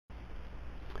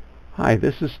Hi,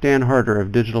 this is Stan Harder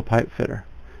of Digital Pipe Fitter.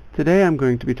 Today I'm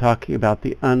going to be talking about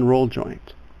the unroll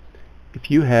joint.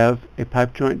 If you have a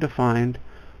pipe joint defined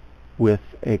with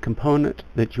a component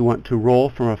that you want to roll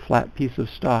from a flat piece of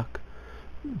stock,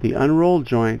 the unroll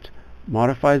joint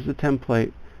modifies the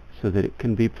template so that it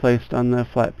can be placed on the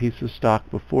flat piece of stock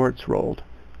before it's rolled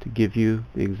to give you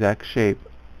the exact shape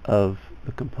of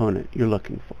the component you're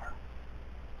looking for.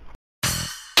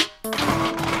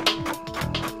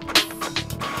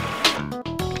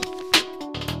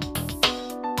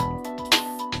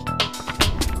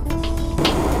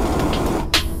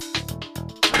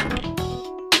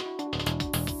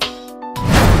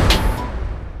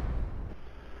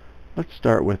 Let's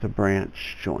start with a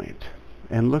branch joint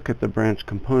and look at the branch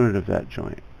component of that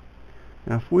joint.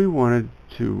 Now if we wanted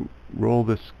to roll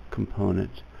this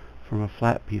component from a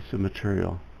flat piece of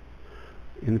material,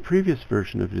 in the previous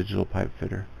version of Digital Pipe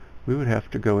Fitter, we would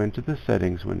have to go into the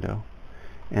settings window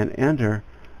and enter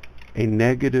a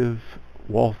negative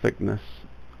wall thickness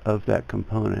of that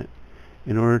component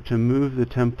in order to move the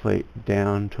template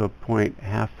down to a point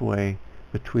halfway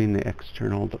between the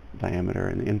external diameter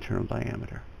and the internal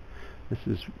diameter.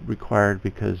 This is required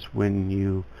because when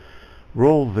you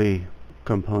roll the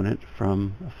component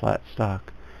from a flat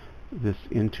stock, this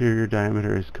interior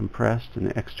diameter is compressed and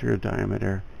the exterior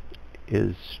diameter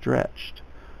is stretched,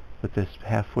 but this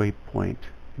halfway point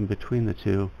in between the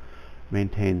two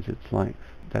maintains its length.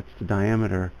 That's the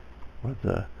diameter or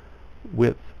the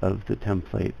width of the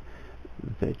template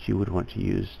that you would want to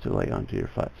use to lay onto your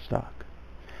flat stock.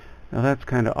 Now that's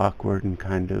kind of awkward and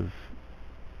kind of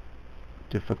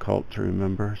difficult to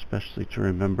remember, especially to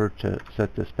remember to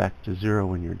set this back to 0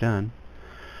 when you're done.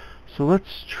 So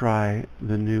let's try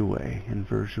the new way. In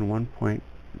version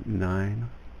 1.9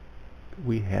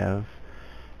 we have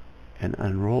an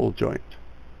unroll joint.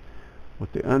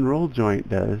 What the unroll joint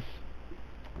does,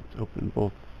 let's open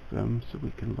both of them so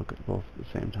we can look at both at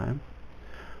the same time.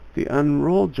 The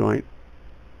unroll joint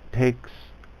takes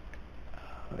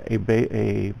a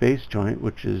base joint,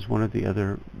 which is one of the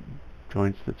other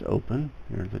joints that's open.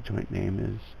 Here the joint name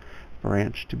is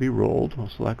branch to be rolled. We'll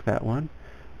select that one.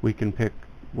 We can pick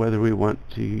whether we want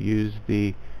to use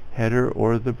the header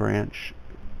or the branch,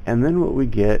 and then what we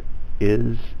get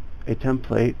is a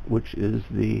template which is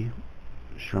the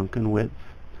shrunken width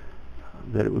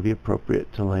that it would be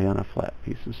appropriate to lay on a flat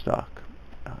piece of stock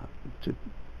to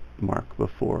mark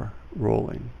before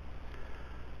rolling.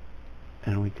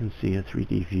 And we can see a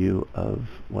 3D view of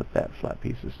what that flat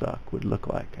piece of stock would look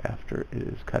like after it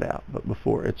is cut out, but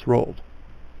before it's rolled.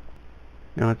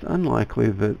 Now it's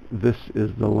unlikely that this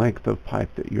is the length of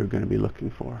pipe that you're going to be looking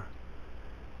for.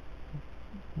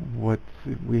 What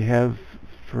we have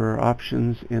for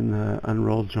options in the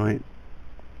unroll joint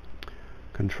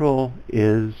control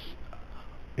is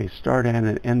a start and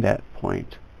an end at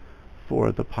point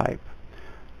for the pipe.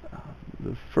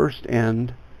 The first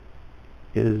end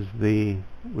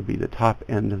would be the top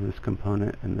end of this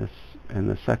component, and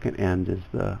the second end is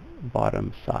the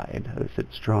bottom side as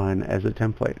it's drawn as a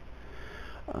template.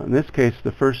 In this case,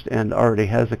 the first end already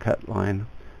has a cut line,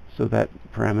 so that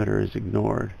parameter is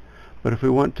ignored. But if we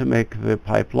want to make the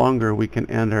pipe longer, we can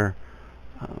enter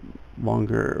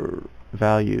longer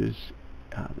values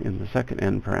in the second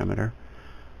end parameter,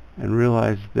 and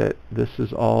realize that this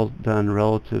is all done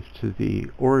relative to the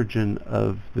origin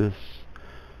of this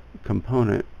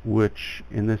component, which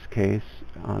in this case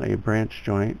on a branch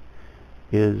joint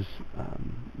is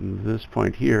this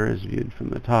point here is viewed from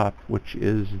the top, which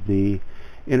is the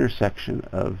intersection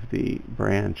of the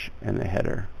branch and the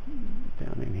header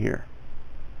down in here.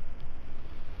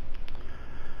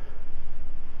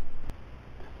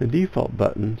 The default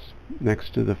buttons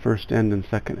next to the first end and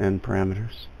second end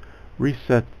parameters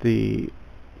reset the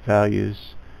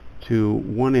values to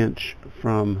 1 inch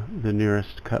from the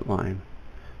nearest cut line.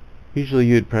 Usually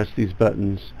you'd press these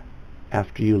buttons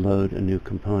after you load a new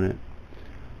component.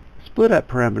 Split at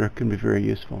parameter can be very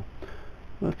useful.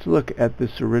 Let's look at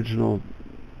this original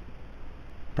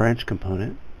branch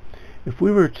component. If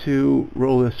we were to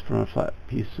roll this from a flat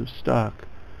piece of stock,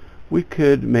 we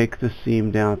could make the seam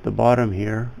down at the bottom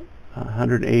here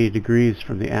 180 degrees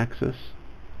from the axis,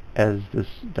 as this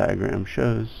diagram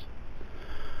shows.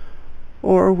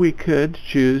 Or we could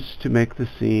choose to make the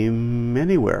seam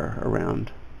anywhere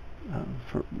around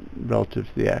relative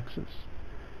to the axis.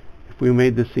 If we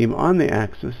made the seam on the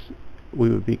axis, we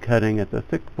would be cutting at the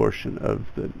thick portion of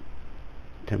the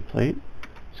template.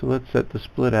 So let's set the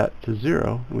split at to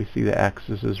 0, and we see the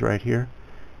axis is right here,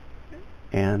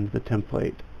 and the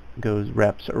template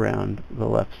wraps around the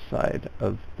left side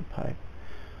of the pipe.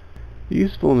 The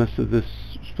usefulness of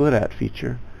this split at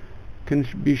feature can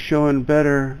be shown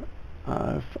better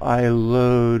if I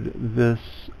load this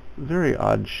very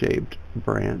odd-shaped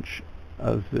branch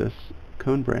of this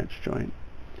cone branch joint,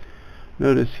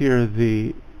 notice here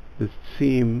the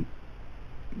seam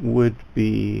would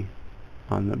be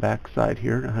on the back side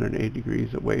here, 180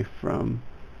 degrees away from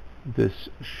this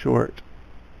short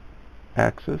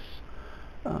axis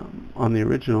on the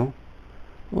original.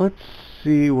 Let's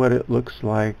see what it looks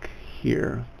like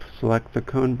here. Select the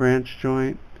cone branch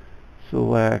joint,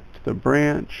 select the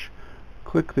branch,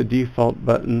 click the default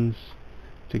buttons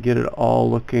to get it all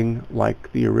looking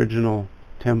like the original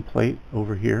template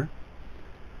over here.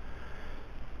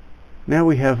 Now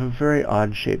we have a very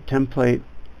odd shaped template.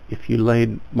 If you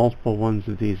laid multiple ones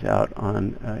of these out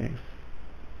on a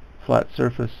flat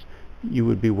surface, you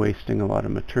would be wasting a lot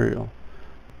of material.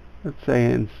 Let's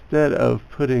say instead of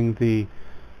putting the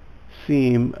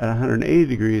seam at 180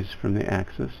 degrees from the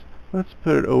axis, let's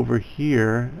put it over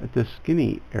here at the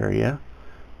skinny area,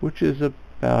 which is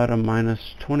about a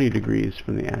minus 20 degrees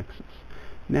from the axis.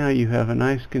 Now you have a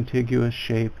nice contiguous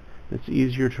shape that's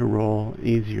easier to roll,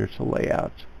 easier to lay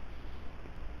out.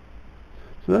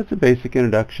 So that's a basic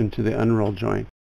introduction to the unroll joint.